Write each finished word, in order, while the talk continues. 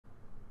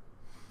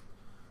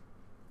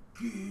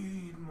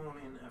Good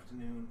morning,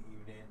 afternoon,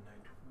 evening,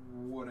 night,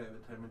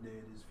 whatever time of day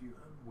it is for you,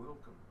 and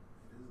welcome.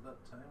 It is that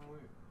time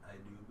where I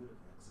do a bit of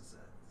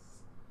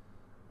exercise.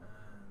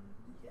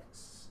 And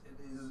yes, it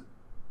is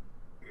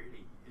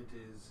early. It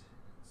is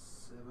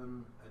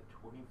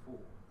 7:24.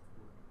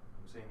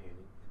 I'm saying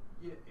early.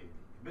 Yeah, early.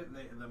 A bit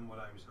later than what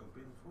I was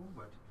hoping for,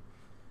 but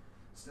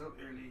still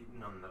early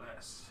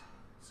nonetheless.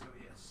 So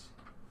yes,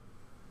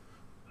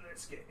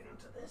 let's get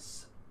into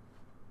this.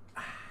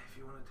 If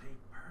you want to take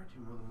part,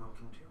 you're more than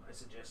welcome to. I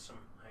suggest some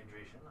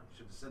hydration. I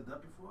should have said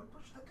that before I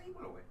pushed the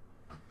table away.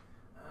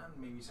 And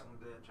maybe something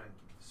to try and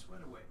keep the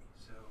sweat away.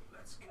 So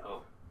let's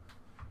go.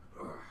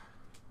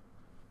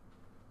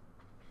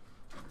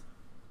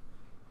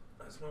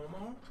 As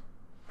normal,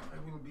 I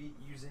will be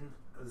using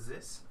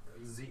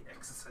the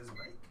exercise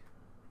bike.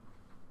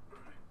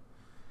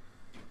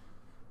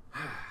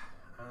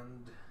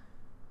 And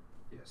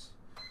yes,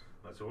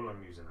 that's all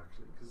I'm using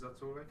actually, because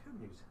that's all I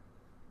can use.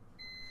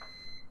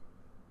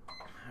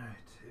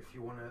 Alright, if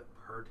you want to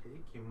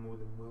partake, you're more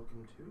than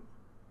welcome to.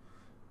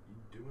 You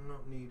do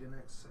not need an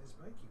exercise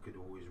bike. You could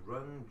always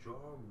run,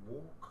 jog,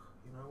 walk,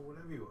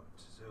 whatever you want.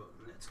 So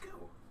let's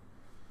go.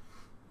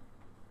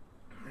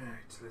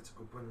 Alright, let's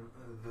open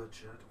the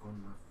chat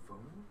on my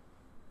phone.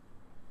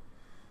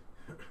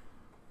 Alright.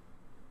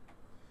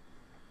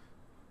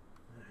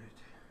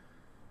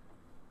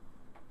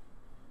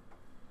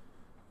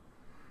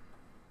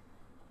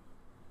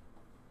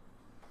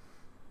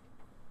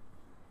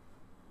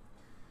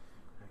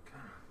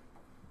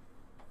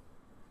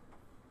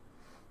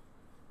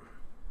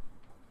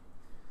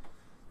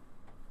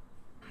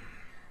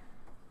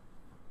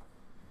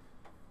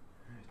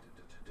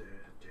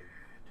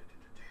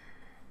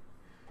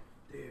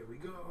 There we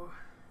go.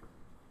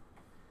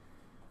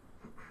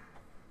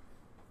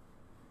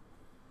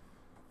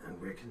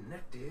 And we're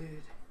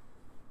connected.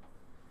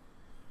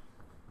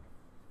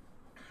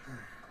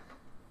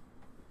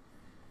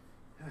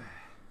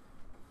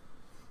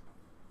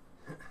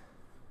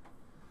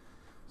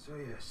 So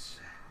yes.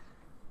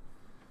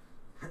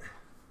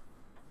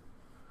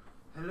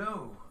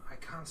 Hello. I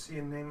can't see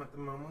a name at the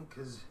moment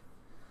because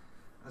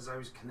as I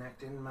was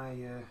connecting,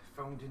 my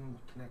phone didn't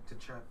connect to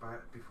chat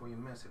before your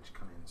message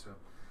come in, so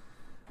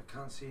I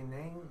can't see a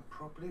name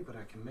properly, but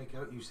I can make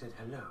out you said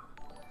hello.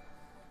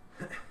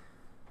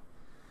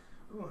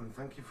 Oh, and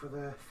thank you for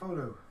the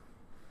follow,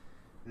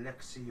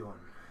 Lexion.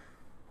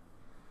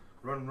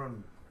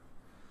 Run.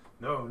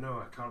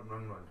 No, I can't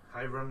run.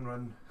 I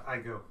run, I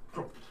go.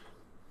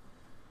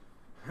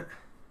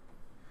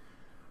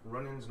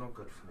 Running's not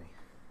good for me.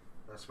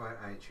 That's why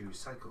I choose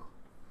cycle.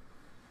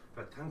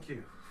 But thank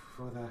you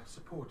for the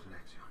support,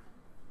 Lexion,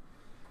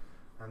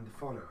 and the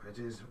follow. It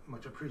is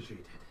much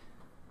appreciated.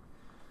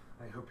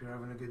 I hope you're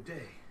having a good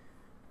day.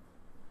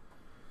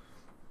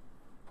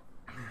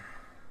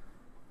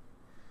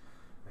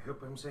 I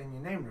hope I'm saying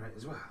your name right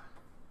as well.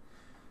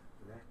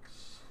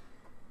 Lex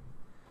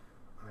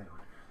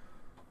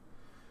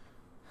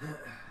Ion.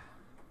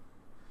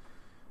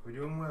 We're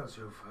doing well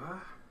so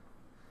far.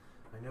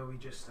 I know we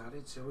just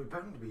started, so we're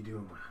bound to be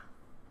doing well.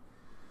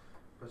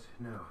 But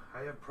no,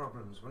 I have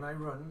problems. When I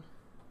run,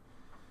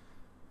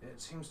 it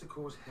seems to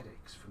cause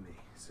headaches for me,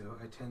 so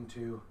I tend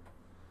to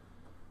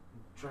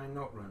try and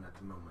not run at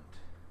the moment.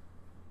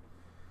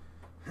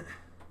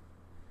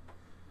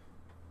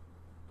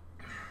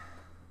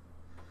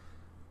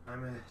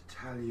 I'm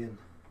Italian.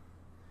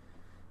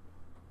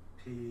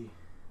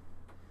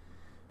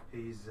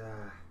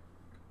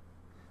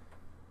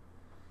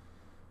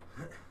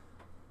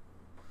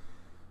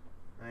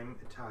 I'm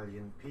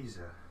Italian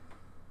Pizza.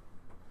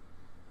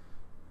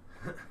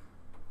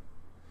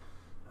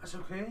 That's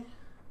okay.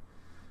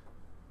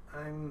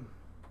 I'm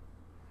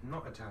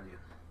not Italian.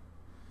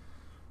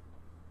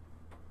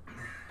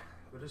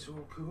 But it's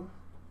all cool.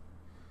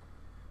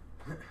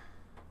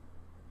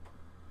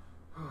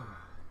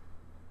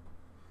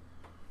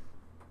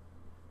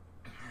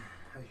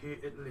 I hear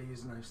Italy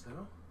is nice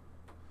though.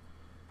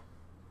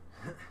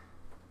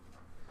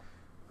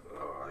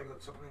 Oh, I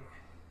got something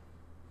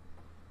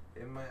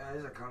in my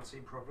eyes I can't see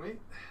properly.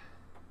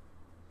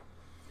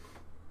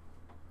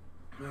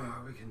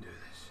 Oh, we can do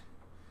this.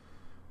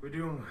 We're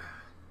doing well.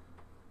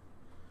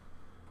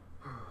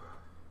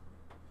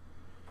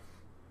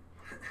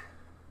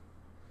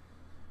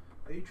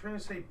 Are you trying to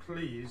say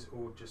please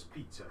or just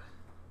pizza?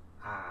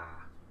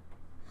 Ah.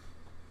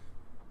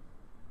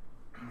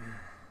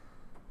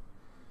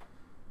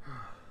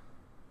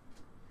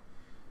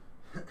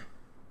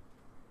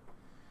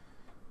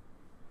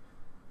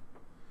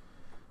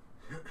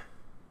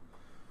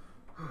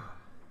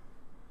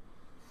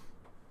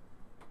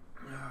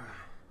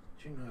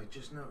 Do you know, I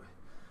just know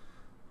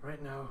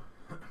right now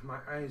my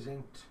eyes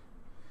ain't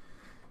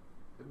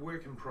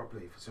working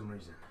properly for some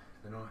reason.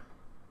 You know,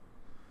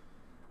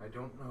 I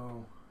don't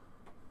know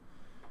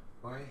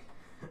why.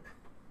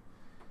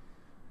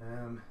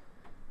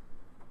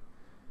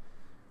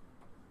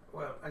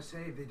 Well, I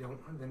say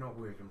they're not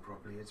working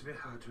properly. It's a bit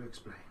hard to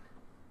explain.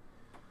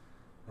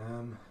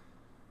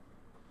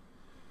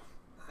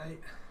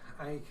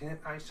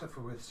 I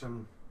suffer with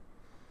some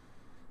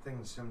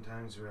things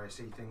sometimes where I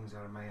see things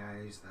out of my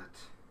eyes that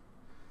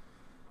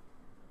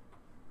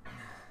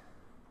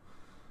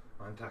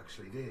aren't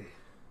actually there.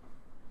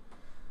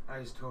 I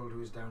was told it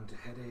was down to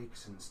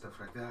headaches and stuff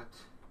like that.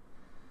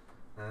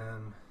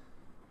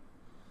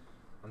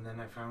 And then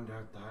I found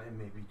out that it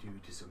may be due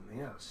to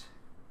something else.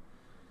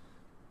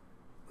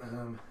 But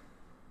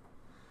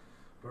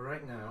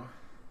right now,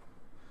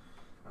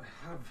 I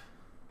have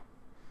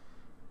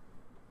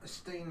a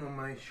stain on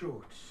my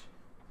shorts.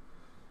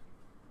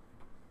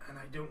 And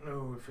I don't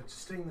know if it's a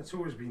stain that's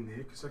always been there,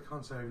 because I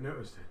can't say I've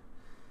noticed it.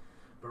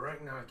 But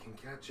right now I can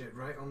catch it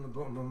right on the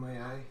bottom of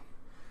my eye.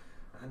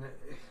 And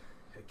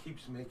it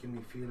keeps making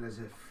me feel as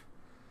if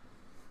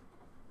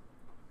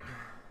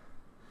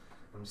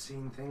I'm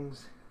seeing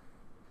things.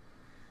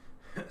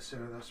 So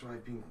that's why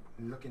I've been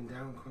looking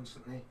down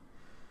constantly.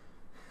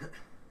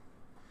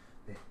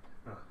 Yeah.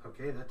 Oh,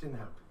 okay, that didn't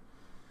help.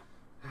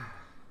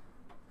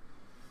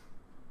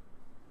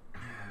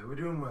 We're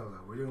doing well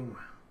though, we're doing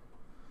well.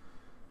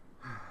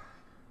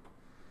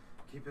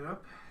 Keep it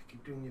up,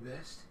 keep doing your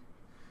best.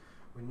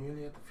 We're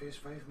nearly at the first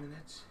 5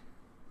 minutes.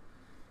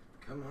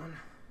 Come on.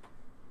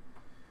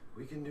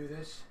 We can do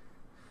this.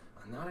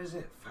 And that is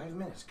it, 5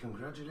 minutes.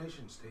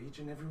 Congratulations to each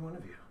and every one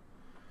of you.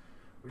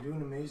 We're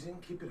doing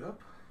amazing, keep it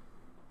up.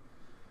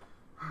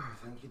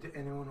 Thank you to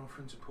anyone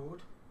offering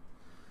support.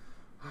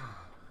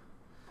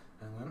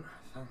 Hang on,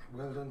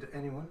 well done to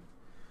anyone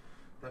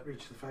that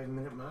reached the 5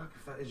 minute mark.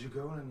 If that is your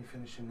goal and you're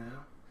finishing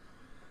now,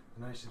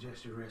 then I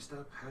suggest you rest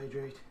up,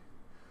 hydrate,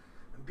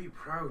 and be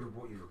proud of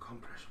what you've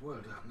accomplished.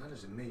 Well done, that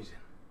is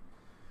amazing.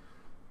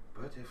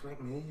 But if,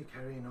 like me, you're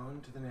carrying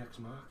on to the next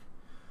mark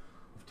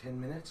of 10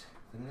 minutes,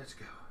 then let's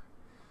go.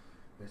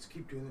 Let's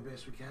keep doing the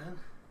best we can.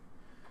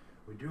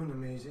 We're doing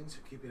amazing, so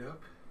keep it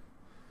up.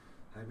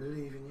 I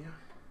believe in you.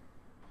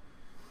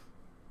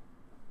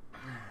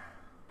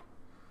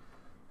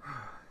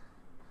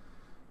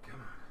 Come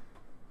on.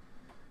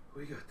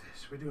 We got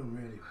this. We're doing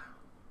really well.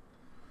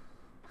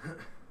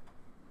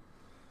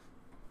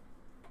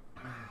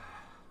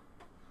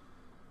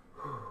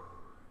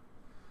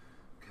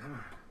 Come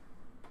on.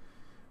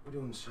 We're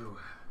doing so well.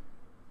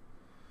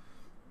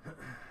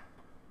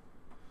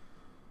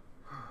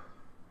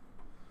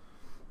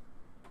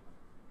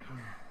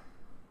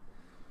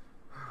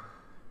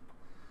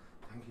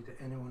 Thank you to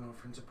anyone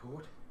offering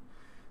support.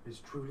 It's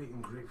truly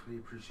and gratefully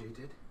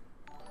appreciated.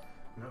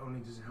 Not only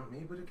does it help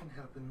me, but it can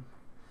help and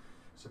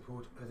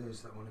support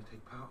others that want to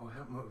take part or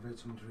help motivate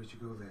someone to reach a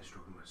goal they're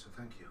struggling with. So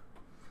thank you.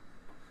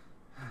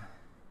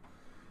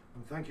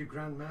 And thank you,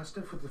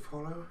 Grandmaster, for the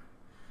follow.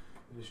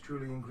 It is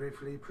truly and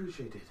gratefully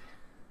appreciated.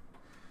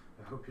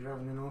 I hope you're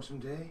having an awesome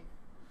day.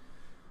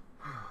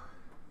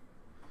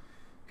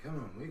 Come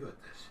on, we got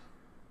this.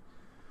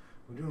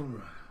 We're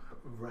doing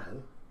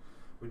well.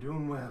 We're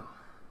doing well.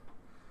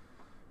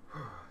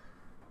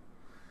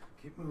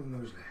 Keep moving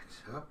those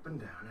legs up and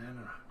down and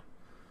around.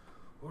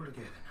 All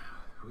together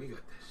now. We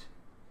got this.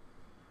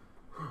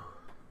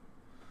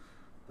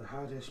 The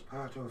hardest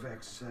part of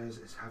exercise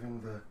is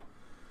having the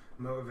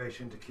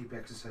motivation to keep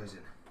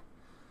exercising.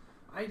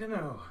 I don't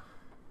know.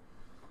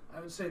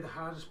 I would say the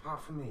hardest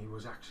part for me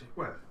was actually,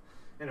 well,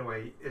 in a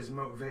way, is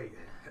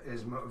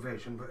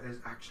motivation, but is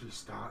actually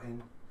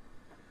starting.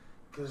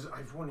 Because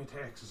I've wanted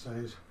to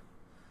exercise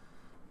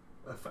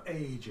for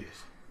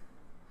ages.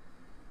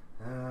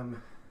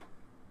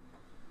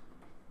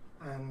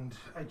 And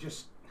I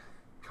just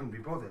couldn't be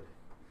bothered.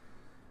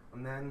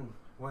 And then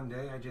one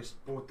day I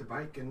just bought the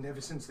bike, and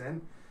ever since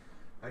then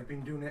I've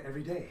been doing it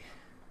every day.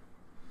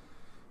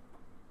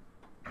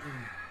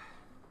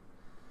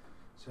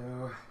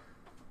 So,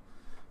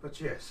 but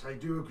yes, I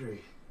do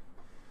agree.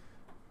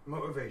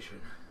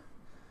 Motivation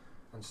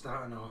and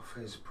starting off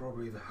is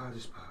probably the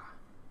hardest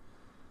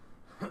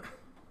part.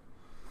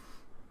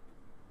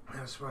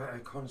 That's why I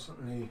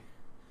constantly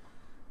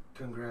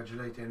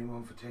congratulate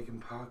anyone for taking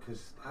part,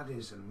 because that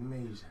is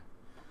amazing.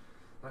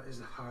 That is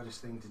the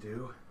hardest thing to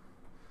do.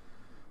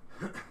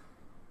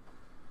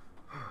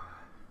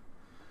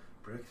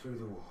 Break through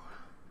the wall.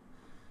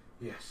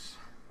 Yes.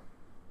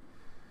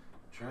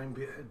 Try and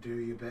do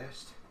your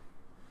best.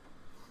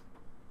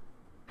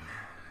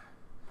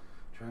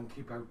 Try and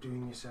keep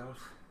outdoing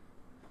yourself.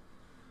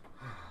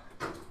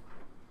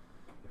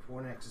 If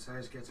one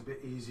exercise gets a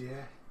bit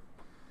easier,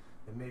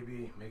 then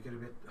maybe make it a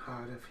bit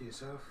harder for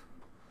yourself.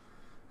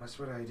 That's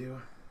what I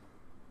do.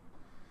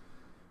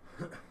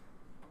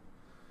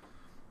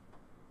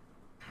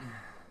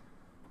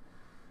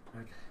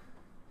 Okay.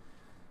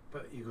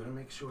 But you gotta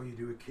make sure you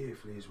do it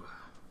carefully as well.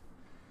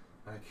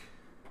 Like,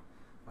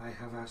 I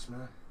have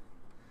asthma.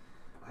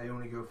 I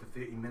only go for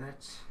 30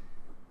 minutes.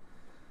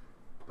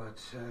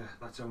 But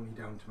that's only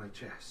down to my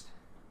chest.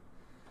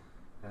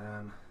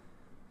 And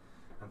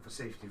for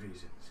safety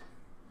reasons.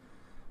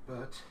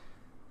 But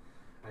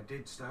I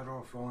did start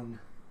off on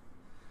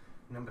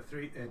number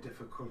 3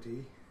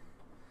 difficulty,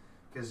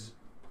 because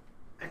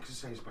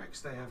exercise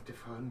bikes, they have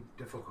different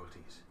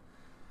difficulties.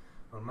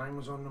 Well, mine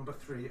was on number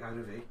 3 out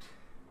of 8,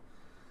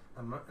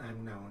 and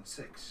I'm now on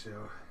 6.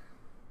 So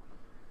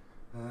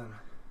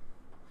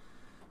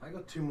I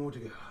got 2 more to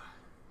go.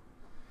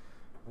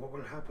 What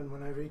will happen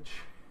when I reach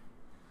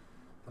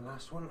the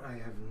last one? I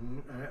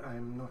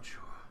am not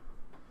sure.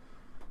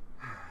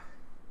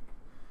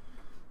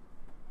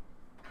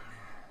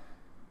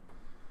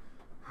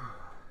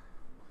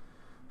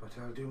 But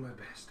I'll do my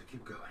best to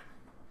keep going.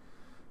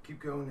 Keep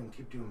going and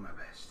keep doing my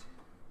best.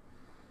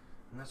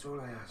 And that's all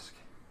I ask.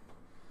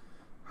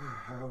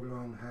 How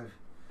long have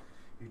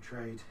you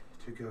tried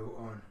to go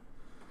on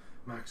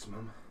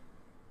maximum?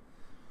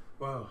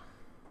 Well,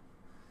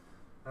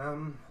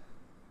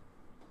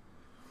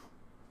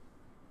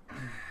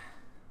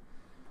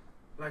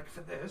 like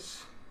for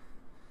this,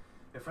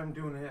 if I'm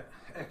doing it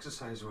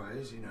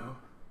exercise-wise, you know,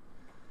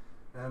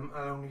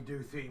 I'll only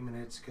do 30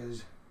 minutes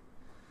because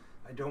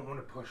I don't want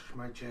to push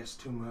my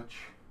chest too much,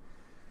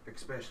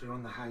 especially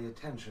on the higher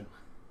tension.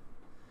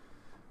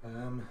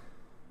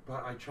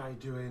 But I tried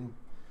doing,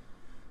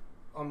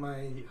 on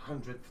my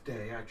 100th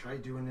day, I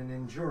tried doing an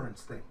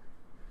endurance thing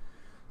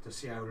to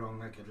see how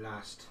long I could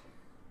last.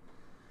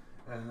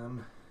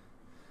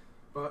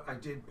 But I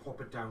did pop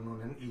it down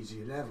on an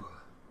easy level.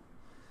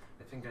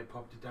 I think I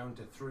popped it down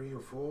to 3 or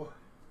 4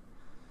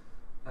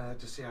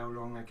 to see how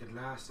long I could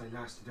last. I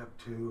lasted up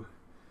to,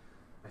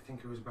 I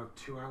think it was about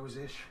 2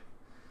 hours-ish.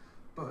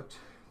 But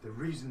the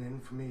reasoning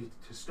for me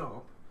to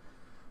stop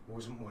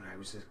wasn't what I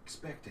was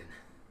expecting.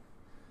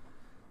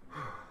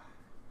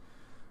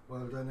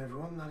 Well done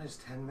everyone, that is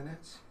 10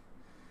 minutes.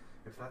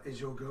 If that is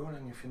your goal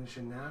and you're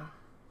finishing now,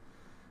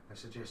 I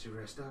suggest you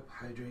rest up,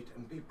 hydrate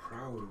and be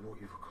proud of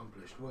what you've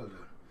accomplished. Well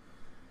done.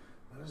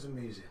 That is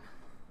amazing.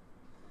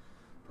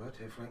 But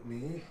if, like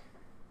me,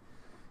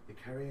 you're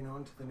carrying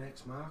on to the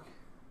next mark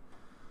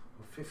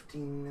of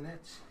 15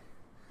 minutes,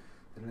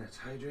 then let's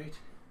hydrate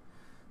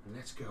and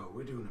let's go.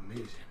 We're doing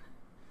amazing.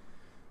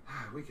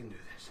 We can do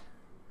this.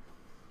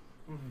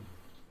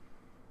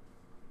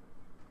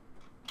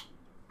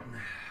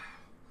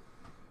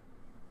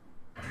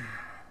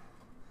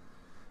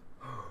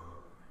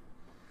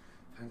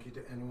 Thank you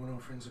to anyone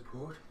offering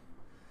support.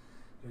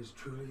 It is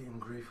truly and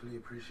gratefully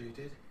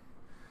appreciated.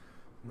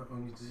 Not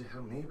only does it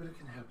help me, but it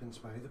can help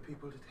inspire other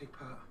people to take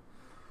part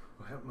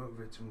or help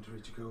motivate someone to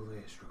reach a goal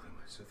they're struggling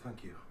with, so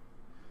thank you.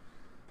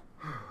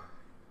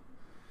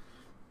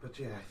 But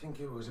yeah, I think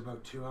it was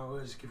about 2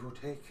 hours, give or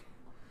take,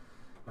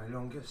 my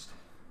longest.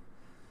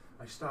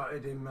 I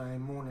started in my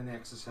morning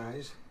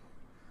exercise,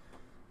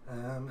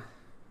 and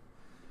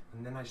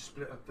then I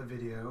split up the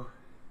video,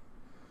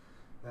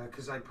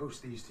 because I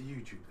post these to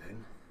YouTube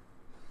then.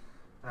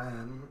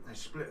 I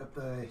split up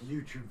the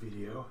YouTube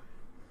video,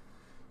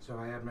 so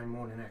I had my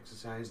morning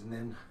exercise and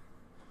then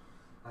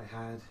I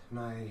had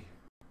my,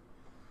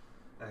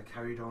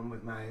 carried on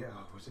with my,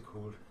 what's it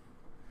called?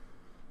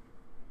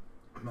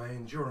 My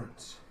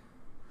endurance.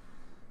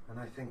 And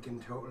I think in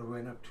total it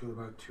went up to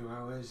about 2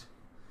 hours,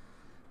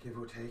 give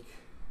or take.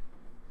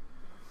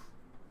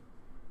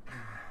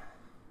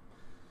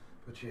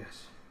 But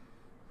yes,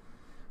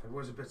 I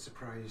was a bit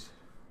surprised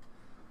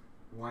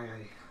why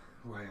I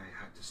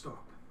had to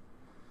stop.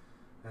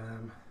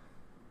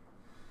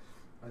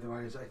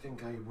 Otherwise I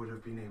think I would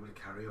have been able to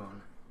carry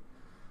on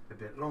a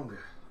bit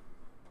longer.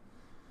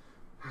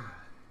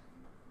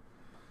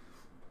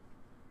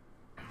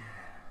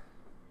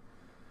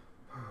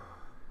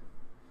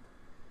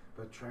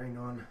 But trying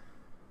on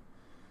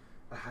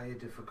a higher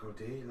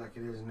difficulty like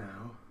it is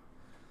now,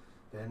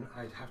 then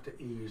I'd have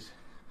to ease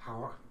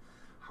how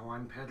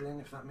I'm pedaling,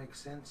 if that makes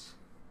sense.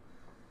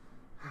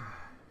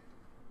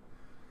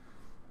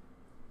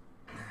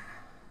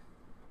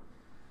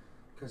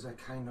 Because I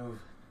kind of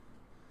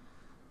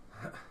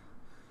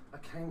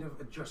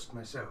adjust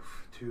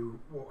myself to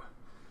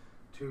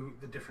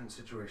the different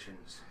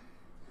situations.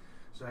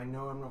 So I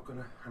know I'm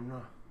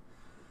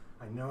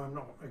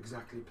not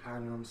exactly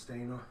planning on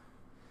staying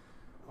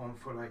on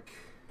for like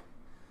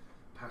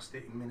past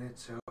 80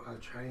 minutes, so I'll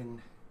try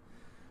and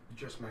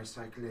adjust my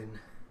cycle in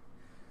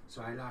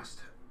so I last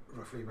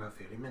roughly about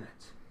 30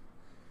 minutes.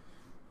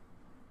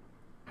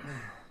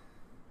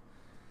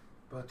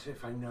 But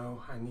if I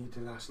know I need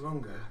to last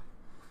longer,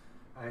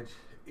 I'd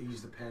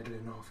ease the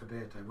pedaling off a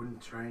bit. I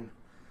wouldn't try and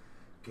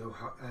go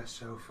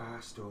so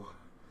fast or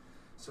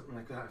something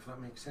like that, if that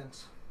makes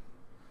sense.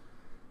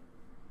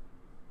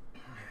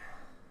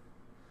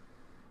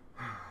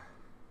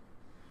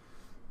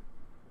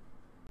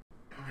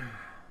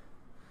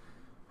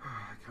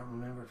 I can't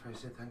remember if I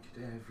said thank you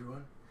to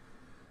everyone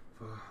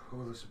for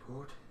all the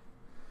support.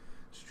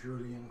 It's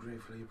truly and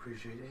gratefully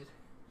appreciated.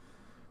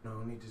 Not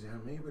only does it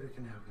help me, but it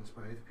can help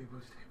inspire the people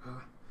to take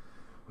part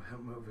or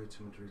help motivate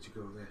someone to reach a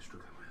goal they're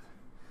struggling with.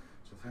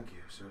 So thank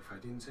you. So if I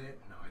didn't say it,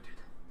 no I did.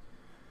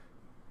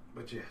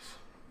 But yes.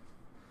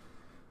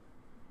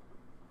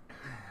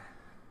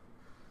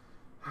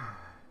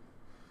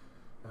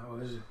 That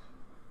was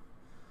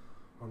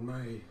on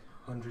my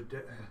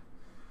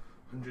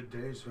 100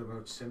 days, so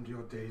about 70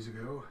 odd days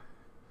ago.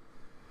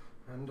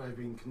 And I've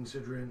been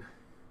considering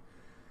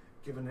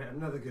giving it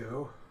another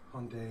go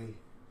on day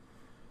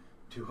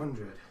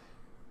 200.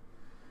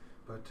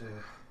 But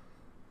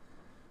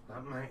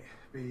that might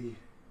be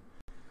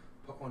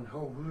put on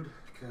hold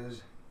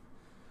because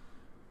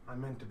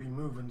I'm meant to be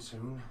moving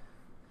soon,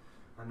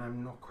 and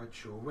I'm not quite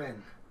sure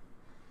when.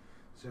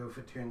 So if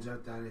it turns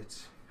out that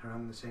it's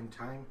around the same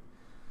time,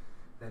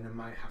 then it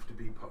might have to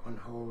be put on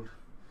hold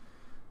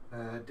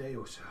a day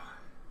or so.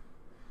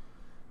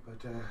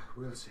 But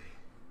we'll see.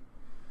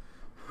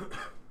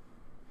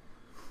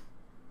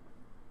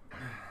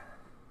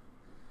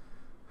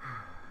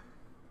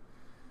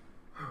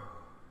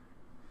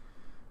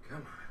 Come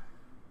on.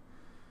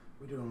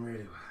 We're doing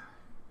really well.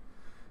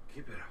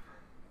 Keep it up.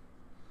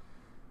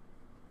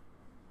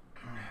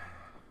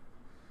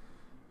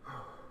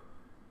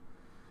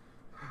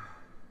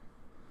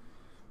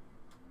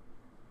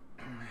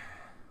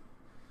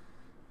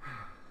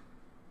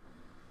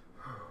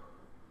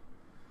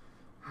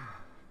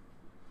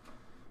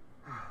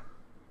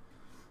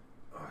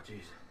 Oh,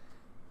 jeez.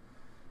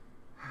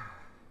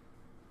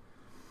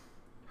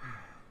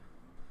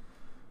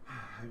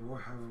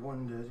 I've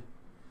wondered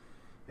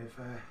if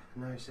a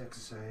nice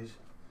exercise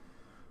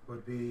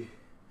would be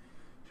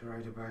to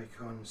ride a bike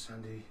on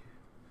sandy,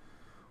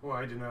 or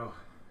I don't know,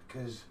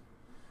 because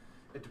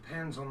it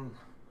depends on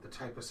the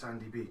type of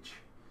sandy beach.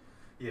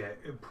 Yeah,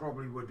 it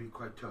probably would be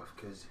quite tough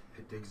because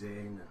it digs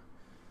in.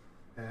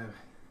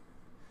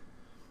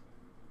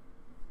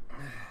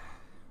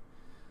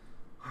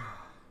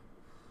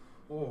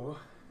 Or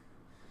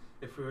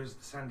if it was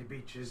the sandy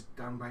beaches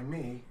down by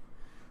me,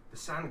 the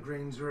sand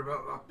grains are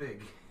about that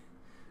big.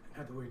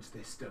 In other words,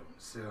 they're stones,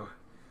 so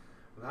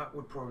that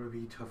would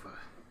probably be tougher.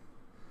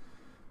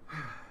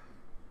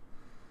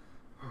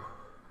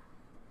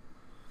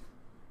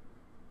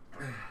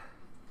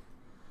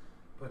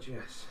 But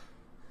yes,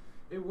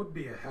 it would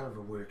be a hell of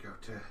a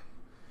workout to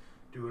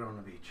do it on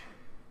the beach.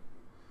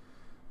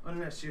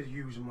 Unless you're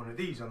using one of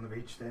these on the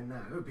beach, then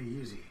it would be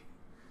easy.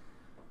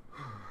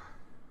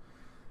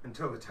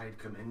 Until the tide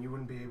come in, you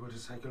wouldn't be able to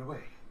cycle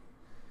away.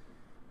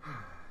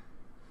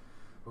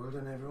 Well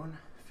done, everyone.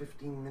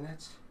 15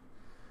 minutes.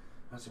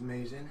 That's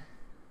amazing.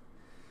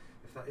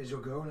 If that is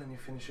your goal and you're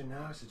finishing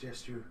now, I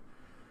suggest you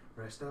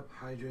rest up,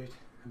 hydrate,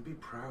 and be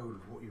proud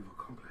of what you've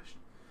accomplished.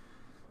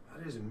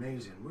 That is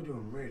amazing. We're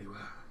doing really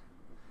well.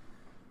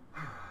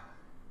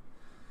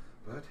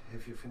 But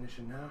if you're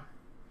finishing now,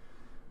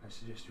 I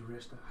suggest you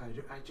rest up,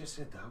 hydrate. I just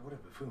said that. What a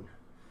buffoon.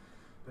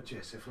 But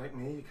yes, if like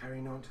me, you're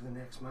carrying on to the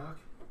next mark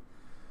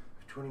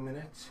of 20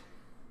 minutes,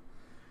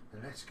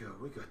 then let's go.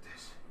 We got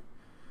this.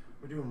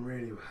 We're doing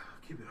really well.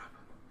 Keep it up.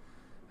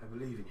 I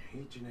believe in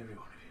you, each and every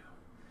one of you.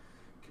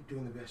 Keep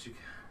doing the best you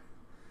can.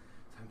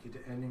 Thank you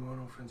to anyone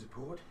offering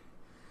support.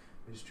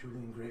 It is truly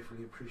and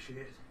gratefully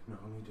appreciated.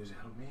 Not only does it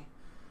help me,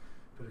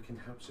 but it can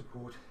help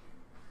support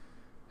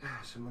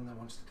someone that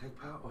wants to take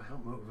part, or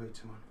help motivate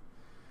someone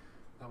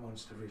that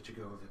wants to reach a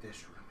goal that they're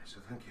struggling with. So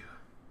thank you.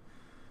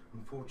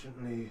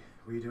 Unfortunately,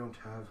 we don't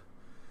have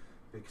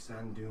big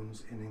sand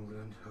dunes in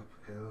England,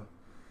 uphill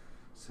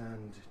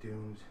sand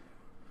dunes.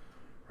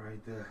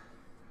 Ride the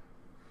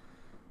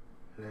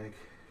leg.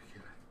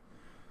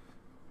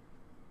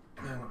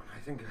 Hang on, I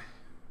think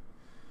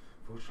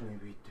fortunately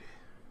we do.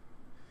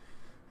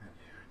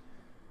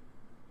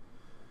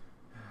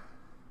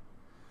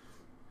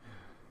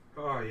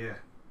 Oh yeah.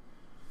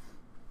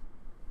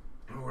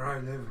 Where I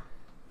live,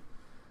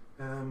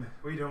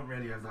 we don't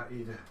really have that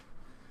either.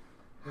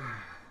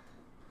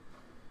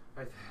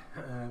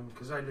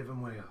 Because I live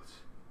in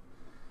Wales,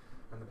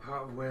 and the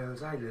part of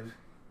Wales I live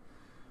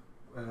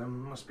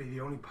must be the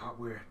only part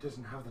where it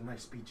doesn't have the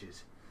nice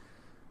beaches.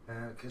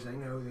 Because I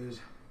know there's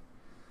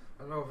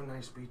a lot of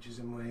nice beaches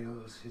in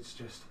Wales. It's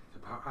just the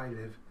part I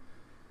live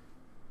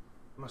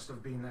must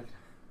have been like,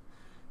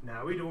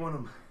 nah, we don't want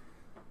them.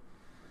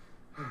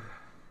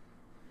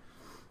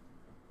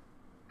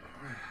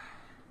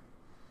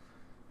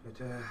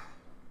 But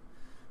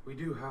we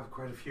do have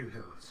quite a few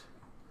hills.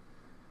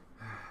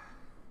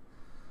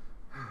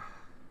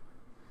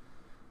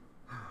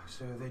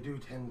 So they do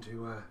tend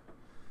to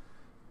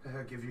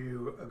give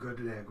you a good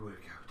leg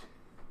workout.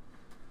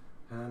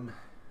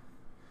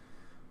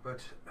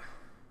 But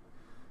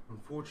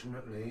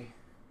unfortunately,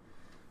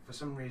 for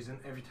some reason,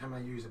 every time I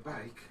use a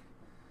bike,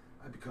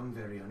 I become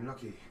very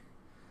unlucky.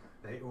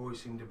 They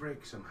always seem to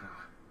break somehow.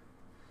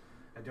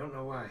 I don't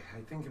know why.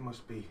 I think it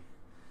must be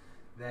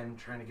them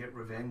trying to get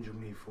revenge on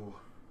me for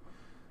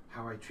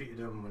how I treated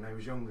them when I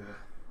was younger.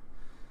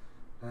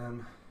 I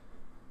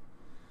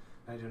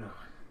don't know.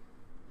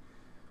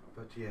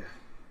 But yeah.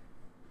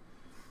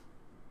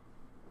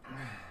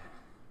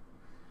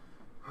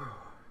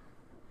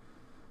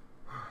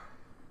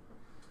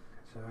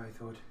 So I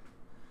thought,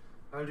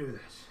 I'll do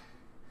this.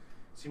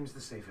 Seems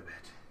the safer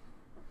bet.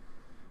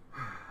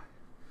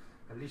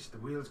 At least the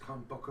wheels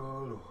can't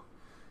buckle, or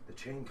the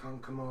chain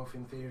can't come off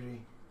in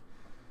theory.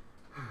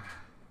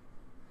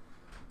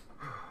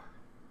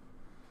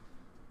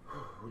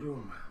 We're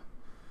doing well.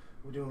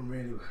 We're doing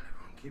really well,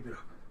 everyone. Keep it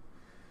up.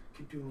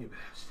 Keep doing your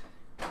best.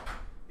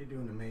 You're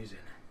doing amazing.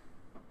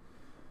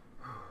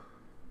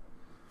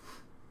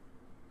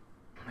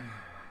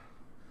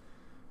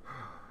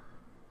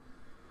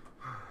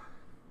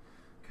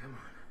 Come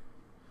on.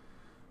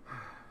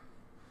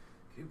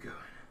 Keep going.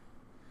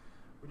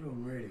 We're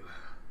doing really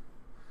well.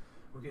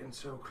 We're getting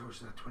so close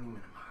to that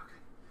 20-minute mark.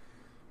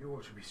 You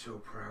ought to be so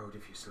proud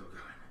if you're still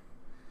going.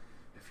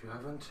 If you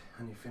haven't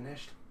and you're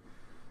finished,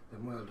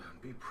 then well done.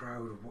 Be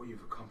proud of what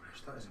you've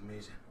accomplished. That is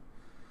amazing.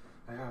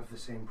 I have the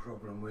same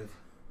problem with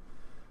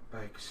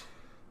bikes.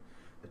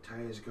 The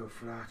tyres go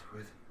flat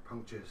with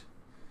punctures.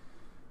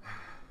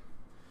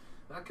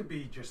 That could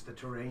be just the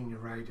terrain you're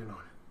riding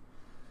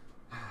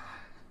on.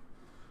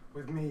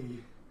 With me,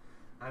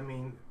 I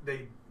mean,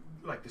 they,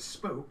 like the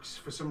spokes,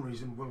 for some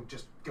reason, will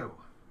just go.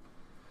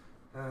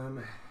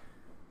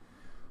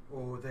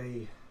 Or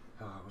they,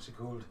 what's it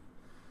called?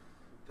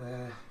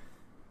 The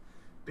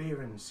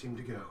bearings seem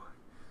to go.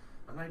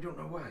 And I don't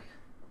know why.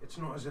 It's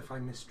not as if I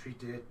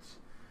mistreat it,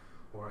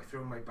 or I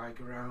throw my bike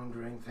around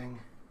or anything.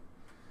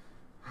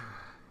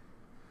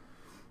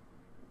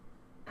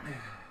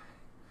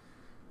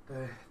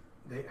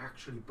 They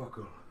actually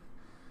buckle.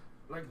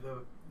 Like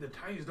the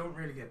tyres don't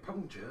really get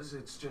punctures,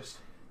 it's just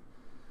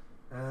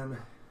the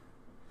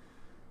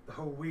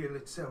whole wheel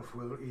itself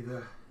will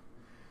either,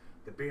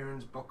 the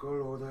bearings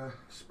buckle or the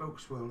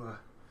spokes will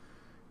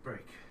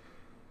break.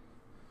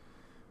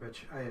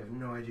 Which I have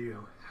no idea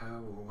how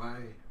or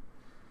why.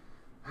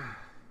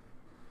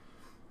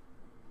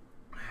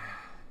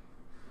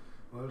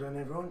 Well done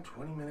everyone,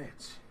 20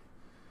 minutes.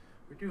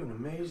 We're doing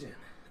amazing.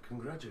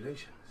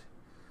 Congratulations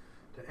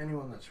to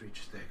anyone that's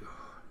reached their goal.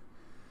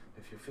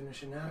 If you're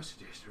finishing now,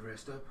 suggest to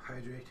rest up,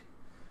 hydrate,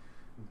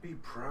 and be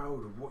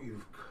proud of what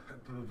you've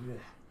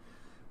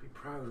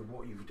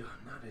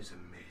done. That is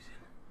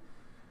amazing.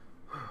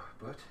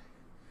 But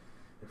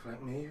if,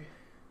 like me,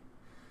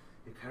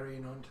 you're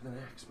carrying on to the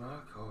next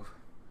mark of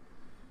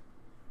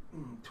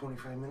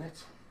 25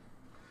 minutes,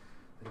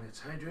 then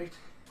let's hydrate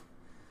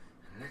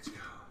and let's go.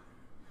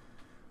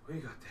 We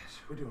got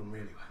this. We're doing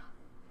really well.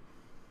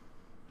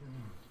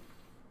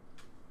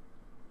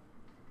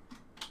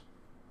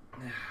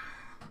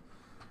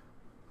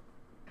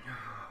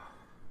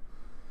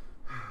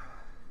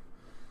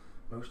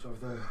 Most of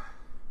the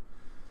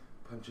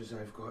punches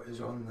I've got is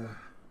on the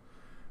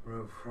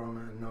road from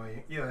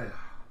annoying. Yeah.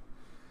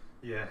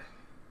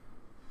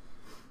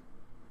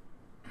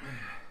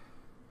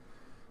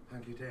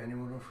 Thank you to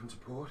anyone offering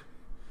support.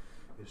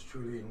 It's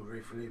truly and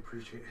gratefully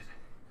appreciated.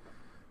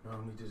 Not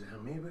only does it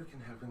help me, but it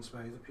can help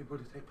inspire other people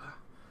to take part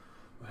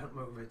or help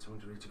motivate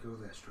someone to reach a goal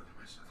they're struggling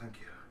with. So thank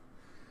you.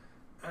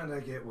 And I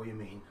get what you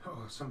mean.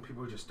 Oh, some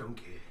people just don't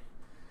care.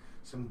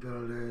 Some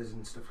builders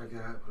and stuff like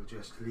that will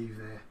just leave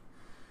their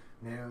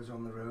nails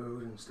on the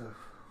road and stuff.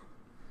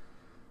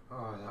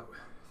 Oh,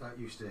 that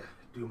used to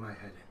do my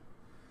head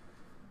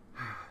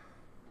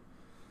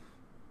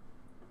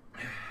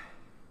in.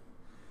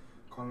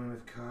 Common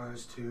with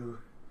cars too.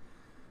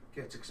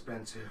 Gets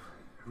expensive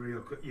real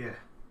quick. Yeah.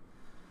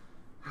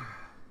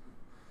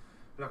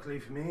 Luckily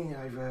for me,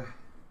 I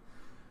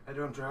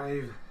don't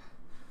drive.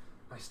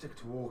 I stick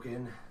to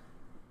walking.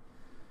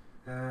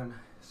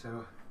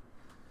 So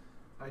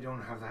I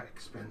don't have that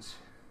expense.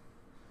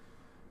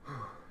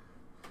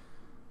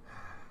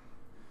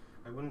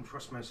 I wouldn't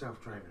trust myself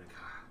driving a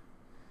car.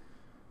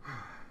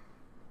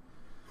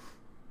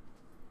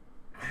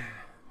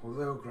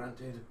 Although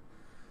granted,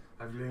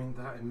 I've learned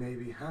that it may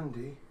be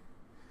handy,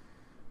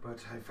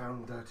 but I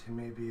found that it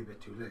may be a bit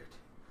too late.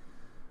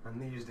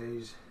 And these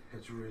days,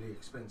 it's really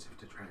expensive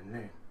to try and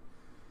learn.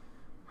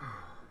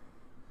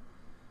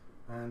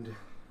 And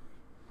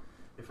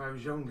if I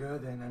was younger,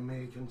 then I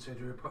may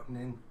consider putting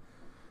in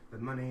the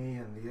money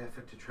and the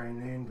effort to try and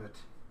learn, but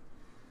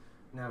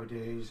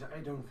nowadays, I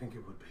don't think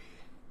it would be.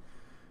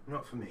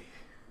 Not for me.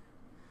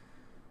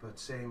 But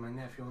say my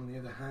nephew on the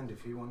other hand,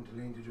 if he wanted to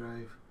learn to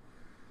drive,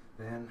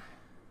 then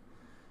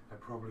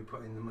I'd probably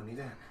put in the money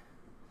then.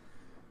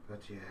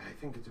 But yeah, I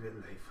think it's a bit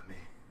late for me.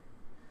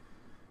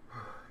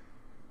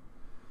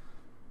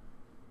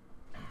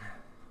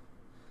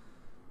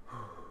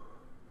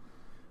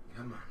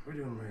 Come on, we're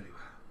doing really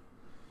well.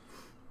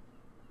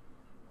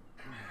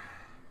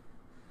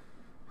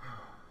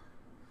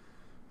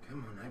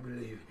 Come on, I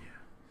believe in you.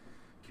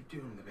 Keep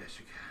doing the best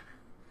you can.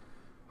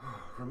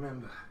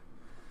 Remember,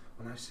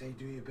 when I say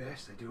do your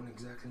best, I don't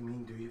exactly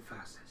mean do your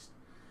fastest.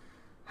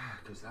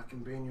 Because that can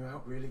burn you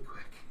out really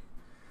quick.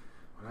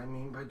 What I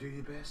mean by do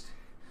your best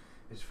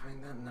is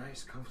find that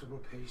nice, comfortable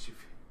pace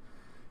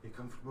you're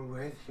comfortable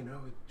with, you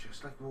know,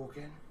 just like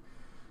walking.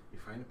 You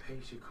find a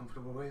pace you're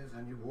comfortable with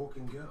and you walk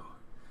and go.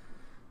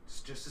 It's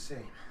just the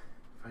same.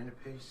 Find a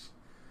pace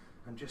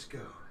and just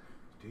go.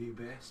 Do your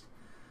best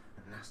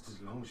and last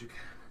as long as you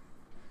can.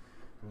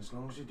 And as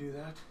long as you do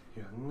that,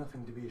 you have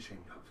nothing to be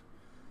ashamed of.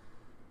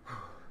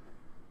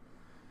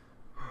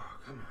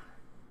 Come on.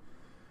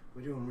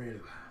 We're doing really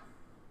well.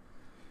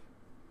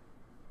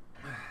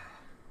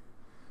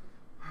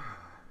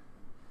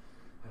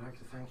 I'd like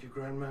to thank you,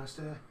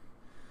 Grandmaster,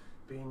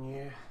 being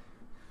here,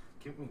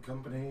 keeping me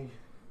company,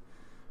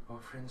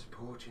 offering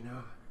support, you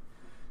know.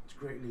 It's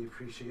greatly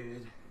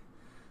appreciated.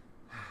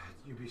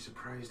 You'd be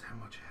surprised how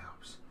much it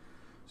helps.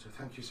 So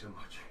thank you so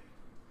much.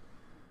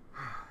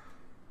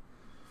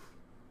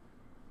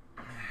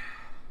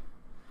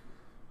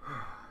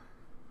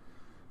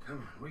 Come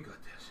on, we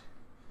got this.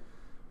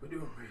 We're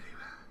doing really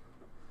well.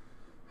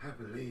 I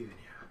believe in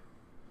you.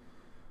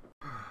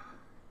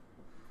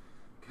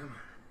 Come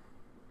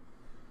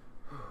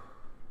on.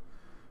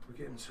 We're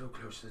getting so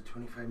close to the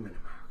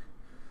 25-minute mark.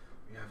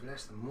 We have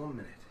less than 1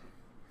 minute.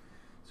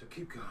 So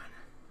keep going.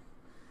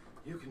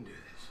 You can do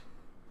this.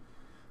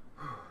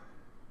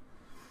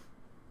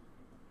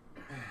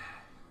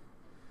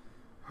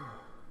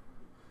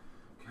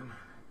 Come on.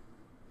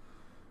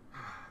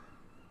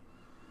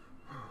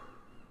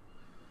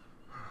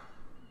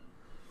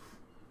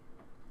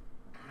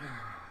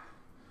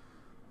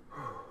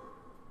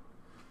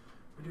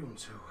 We're doing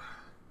so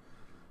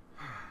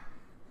well.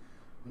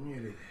 We're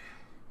nearly there.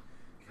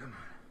 Come on.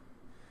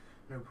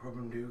 No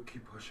problem, do.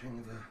 Keep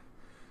pushing the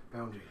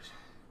boundaries.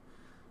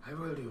 I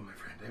will do, my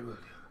friend. I will do.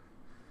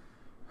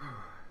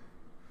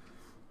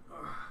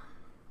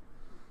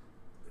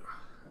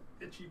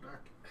 Itchy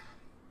back.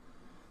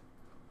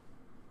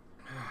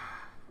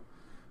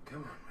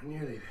 Come on, we're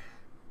nearly there.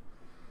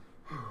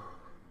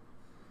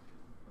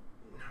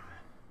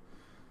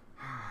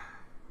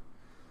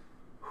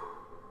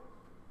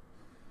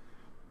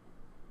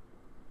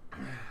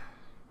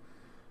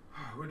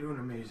 We're doing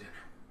amazing.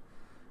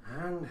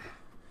 And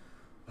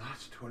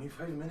that's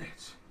 25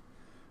 minutes.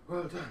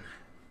 Well done.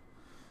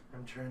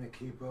 I'm trying to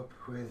keep up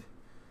with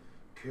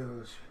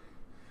kills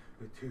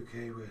with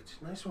 2K weights.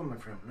 Nice one, my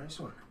friend. Nice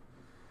one.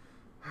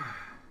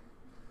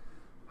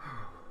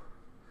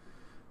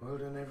 Well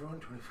done, everyone.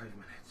 25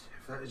 minutes.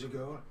 If that is your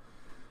goal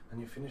and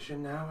you're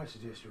finishing now, I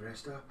suggest you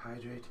rest up,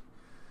 hydrate,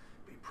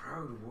 be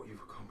proud of what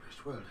you've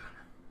accomplished. Well done.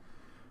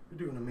 You're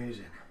doing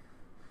amazing.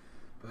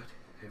 But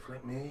if,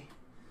 like me,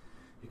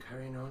 you're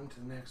carrying on to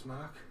the next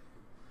mark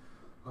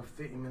of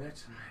 30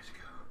 minutes, and let's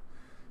go.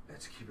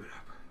 Let's keep it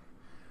up.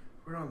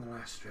 We're on the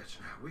last stretch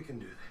now. We can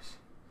do this.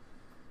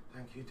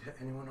 Thank you to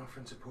anyone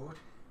offering support.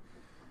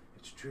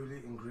 It's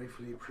truly and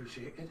gratefully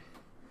appreciated.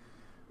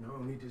 Not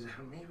only does it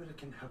help me, but it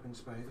can help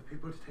inspire the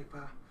people to take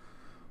part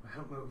or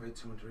help motivate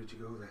someone to reach a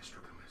goal they're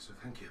struggling with. So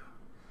thank you.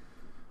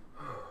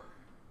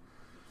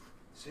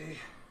 See,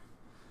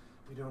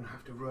 you don't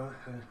have to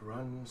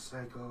run,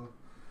 cycle,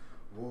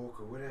 walk,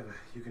 or whatever.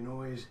 You can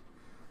always,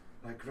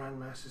 like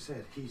Grandmaster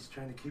said, he's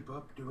trying to keep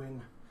up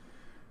doing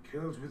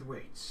curls with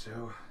weights.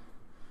 So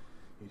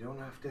you don't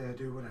have to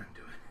do what I'm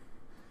doing.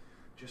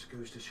 Just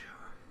goes to show.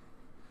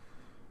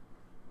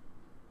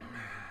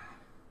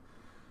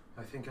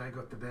 I think I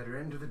got the better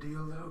end of the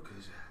deal though,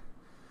 because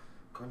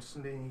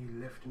constantly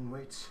lifting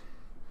weights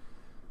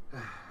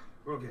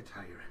will get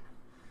tiring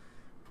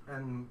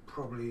and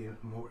probably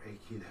more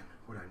achy than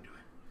what I'm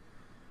doing.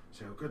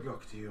 So good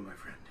luck to you, my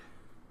friend.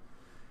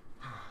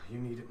 You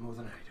need it more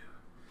than I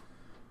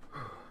do.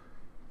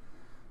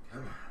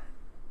 Come on.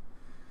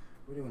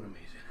 We're doing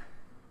amazing.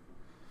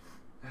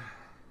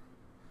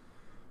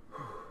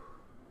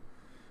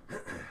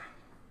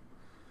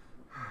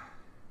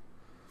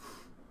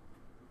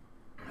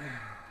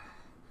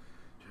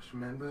 Just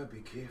remember,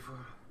 be careful,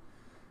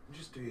 and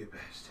just do your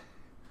best.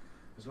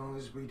 As long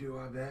as we do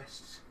our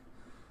best,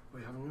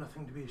 we have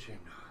nothing to be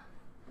ashamed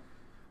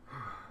of.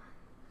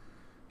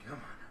 Come on.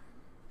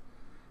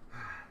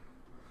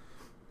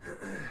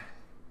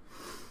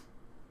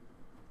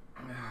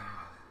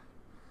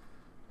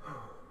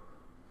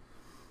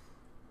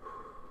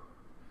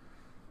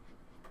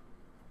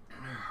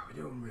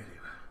 We're doing really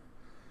well.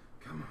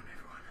 Come on,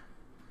 everyone.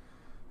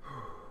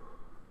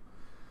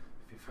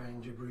 If you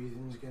find your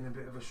breathing's getting a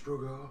bit of a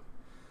struggle,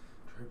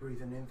 try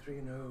breathing in through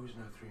your nose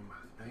and out through your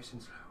mouth, nice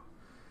and slow.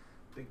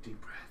 Big deep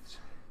breaths.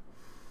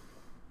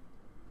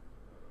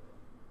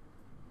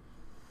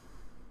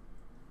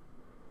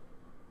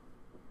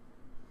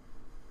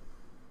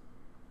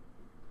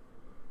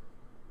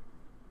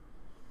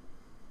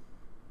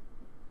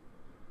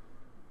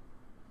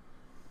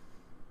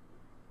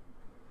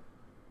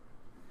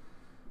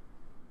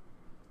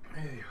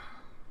 There you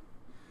are.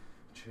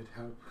 It should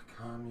help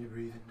calm your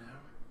breathing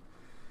down.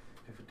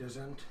 If it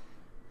doesn't,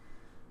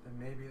 then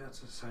maybe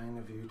that's a sign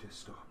of you to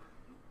stop.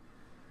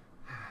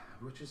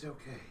 Which is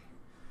okay.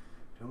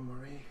 Don't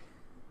worry.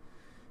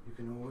 You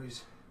can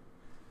always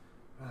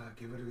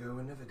give it a go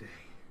another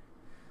day.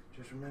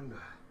 Just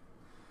remember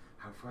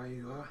how far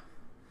you are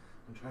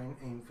and try and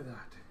aim for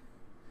that.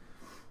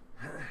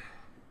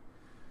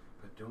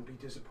 But don't be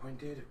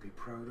disappointed. Be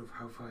proud of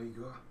how far you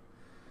got.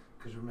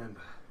 Because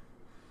remember,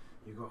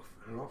 you got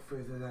a lot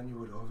further than you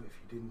would have if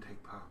you didn't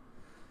take part.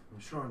 I'm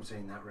sure I'm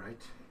saying that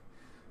right.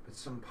 But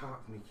some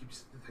part of me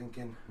keeps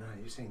thinking, no,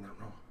 you're saying that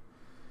wrong.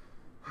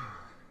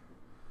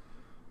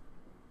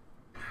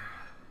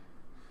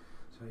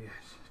 So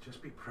yes,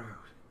 just be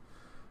proud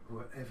of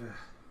whatever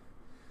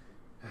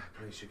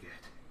place you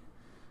get,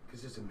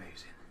 because it's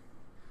amazing.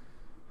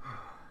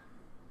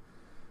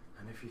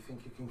 And if you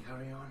think you can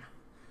carry on,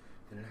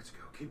 then let's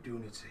go. Keep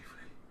doing it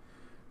safely.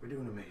 We're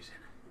doing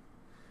amazing.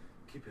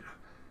 Keep it up.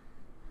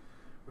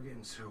 We're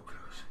getting so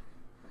close.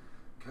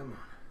 Come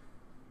on.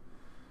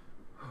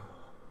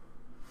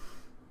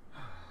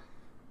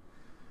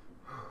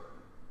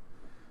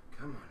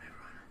 Come on,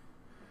 everyone.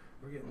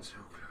 We're getting so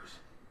close.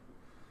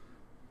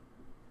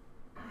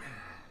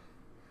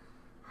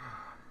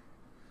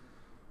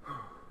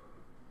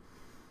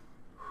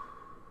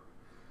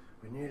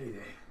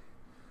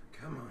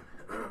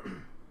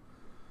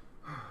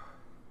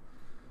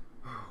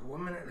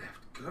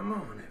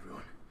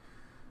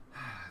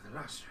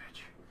 last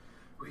stretch.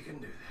 We can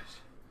do this.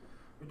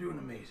 We're doing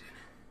amazing.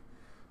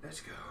 Let's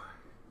go.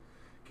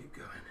 Keep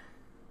going.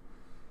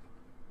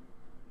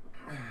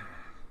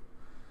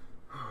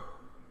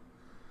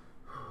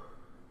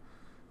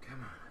 Come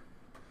on.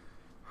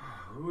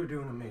 We're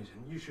doing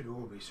amazing. You should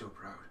all be so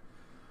proud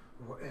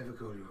of whatever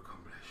goal you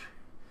accomplish.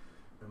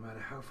 No matter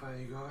how far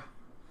you go,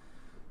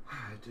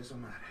 it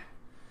doesn't matter.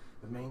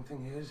 The main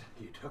thing is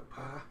you took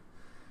part,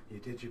 you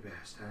did your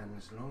best, and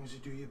as long as you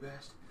do your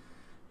best,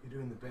 you're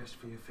doing the best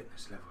for your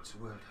fitness level, so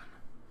well done.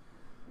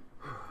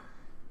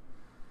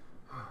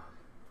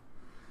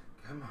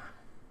 Come on.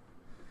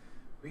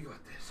 We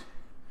got this.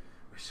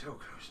 We're so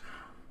close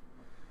now.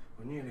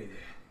 We're nearly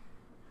there.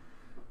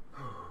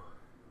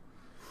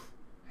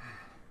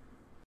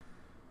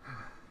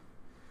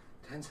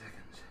 10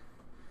 seconds.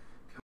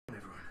 Come on,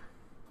 everyone.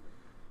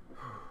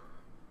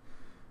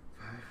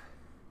 5.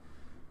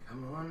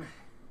 Come on.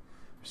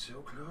 We're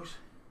so close.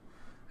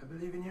 I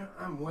believe in you.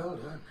 I'm well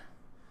done.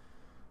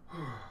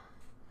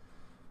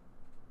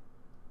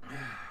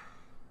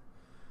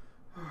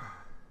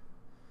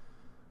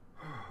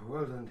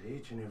 Well done to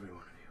each and every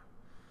one of you.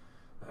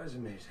 That is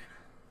amazing.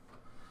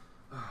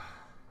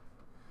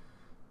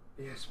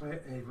 Yes,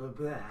 mate, evil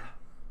bear.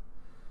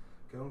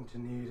 Going to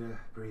need a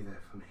breather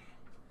for me.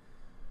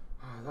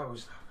 That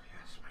was lovely,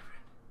 yes, my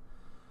friend.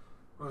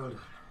 Well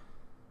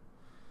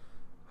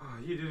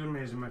done. You did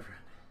amazing, my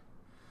friend.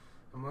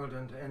 And well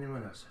done to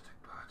anyone else that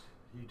took part.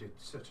 You did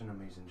such an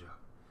amazing job.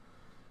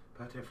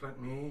 But if, like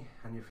me,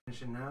 and you're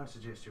finishing now, I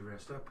suggest you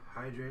rest up,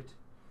 hydrate,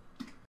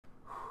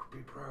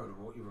 be proud of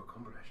what you've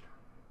accomplished.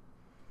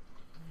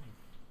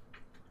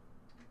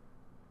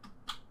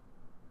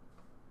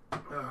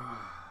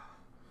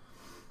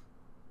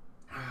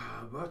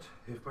 But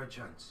if by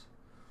chance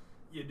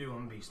you do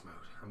on beast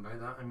mode, and by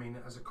that I mean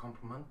it as a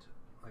compliment,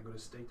 I gotta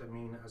state I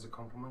mean it as a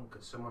compliment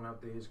because someone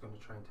out there is going to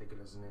try and take it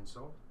as an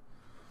insult,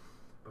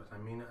 but I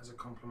mean it as a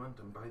compliment,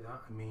 and by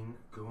that I mean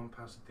going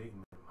past the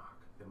 30-minute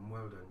mark, then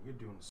well done, you're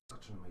doing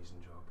such an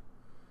amazing job.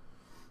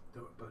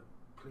 But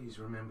please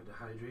remember to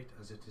hydrate,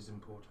 as it is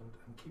important,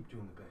 and keep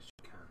doing the best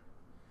you can.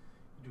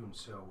 You're doing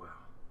so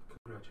well.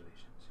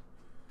 Congratulations.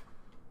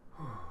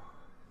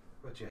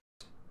 But yes,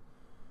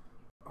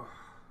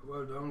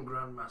 well done,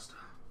 Grandmaster.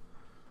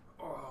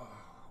 I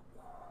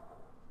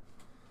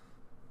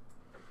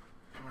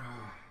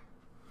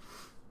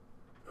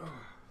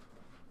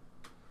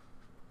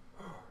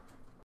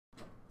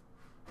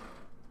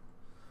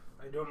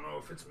don't know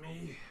if it's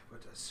me,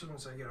 but as soon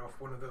as I get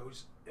off one of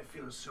those, it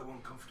feels so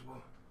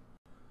uncomfortable.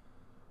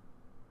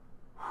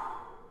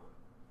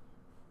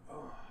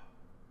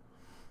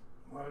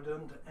 Well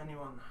done to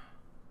anyone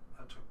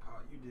that took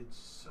part. You did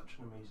such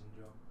an amazing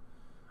job,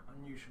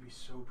 and you should be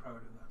so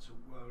proud of that, so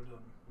well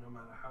done. No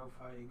matter how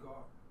far you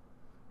got,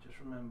 just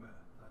remember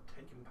that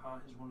taking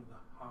part is one of the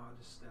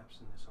hardest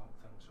steps in this whole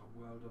thing, so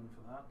well done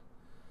for that.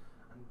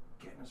 And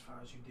getting as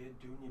far as you did,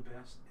 doing your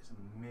best, is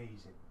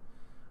amazing.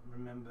 And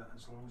remember,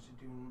 as long as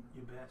you're doing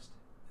your best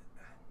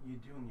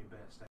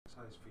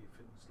exercise for your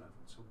fitness level,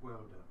 so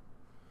well done.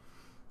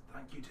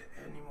 Thank you to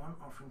anyone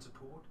offering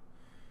support.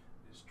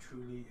 It is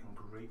truly and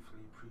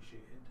gratefully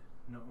appreciated.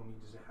 Not only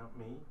does it help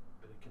me,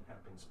 but it can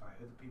help inspire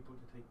other people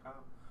to take part,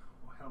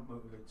 or help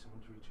motivate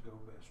someone to reach a goal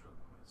they're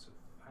struggling with. So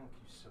thank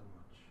you so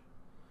much.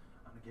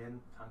 And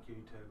again, thank you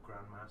to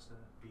Grandmaster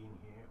being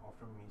here,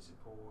 offering me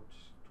support,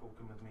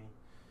 talking with me.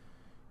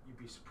 You'd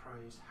be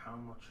surprised how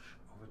much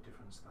of a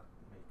difference that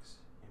makes.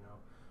 You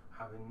know,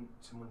 having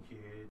someone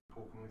here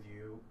talking with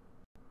you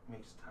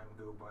makes time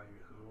go by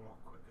a lot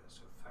quicker.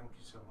 So thank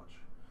you so much.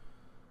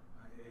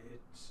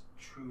 It's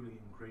truly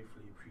and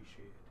gratefully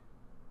appreciated.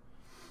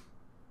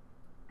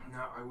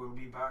 Now I will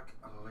be back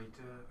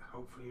later,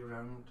 hopefully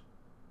around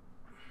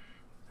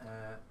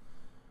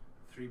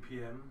 3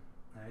 p.m.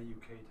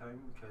 UK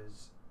time,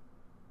 because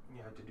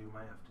I had to do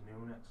my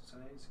afternoon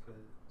exercise,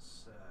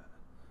 because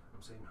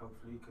I'm saying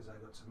hopefully because I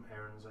got some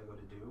errands I got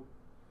to do.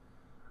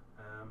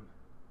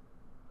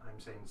 I'm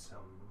saying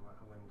some,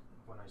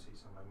 when I say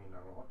some I mean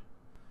a lot.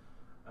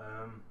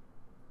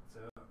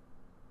 So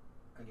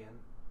again,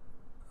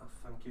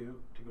 thank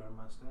you to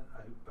Grandmaster,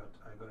 but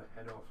I gotta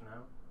head off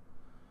now.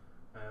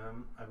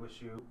 I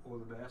wish you all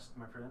the best,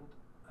 my friend.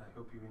 I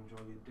hope you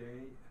enjoy your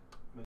day.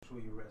 Make sure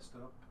you rest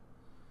up.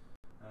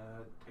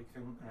 Take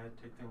things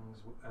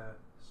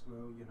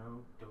slow, you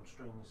know. Don't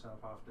strain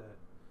yourself after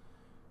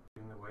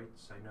doing the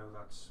weights. I know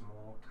that's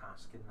more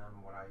tasking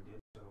than what I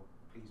did, so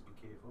please be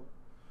careful.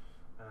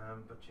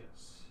 But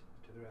yes,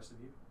 to the rest of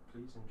you,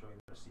 please enjoy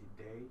the rest of your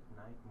day,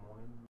 night,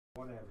 morning,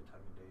 whatever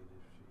time of day it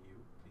is for you.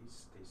 Please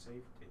stay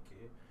safe, take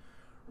care.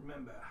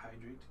 Remember,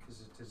 hydrate,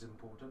 because it is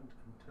important.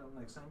 Until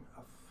next time,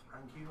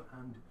 thank you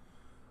and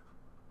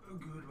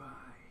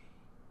goodbye.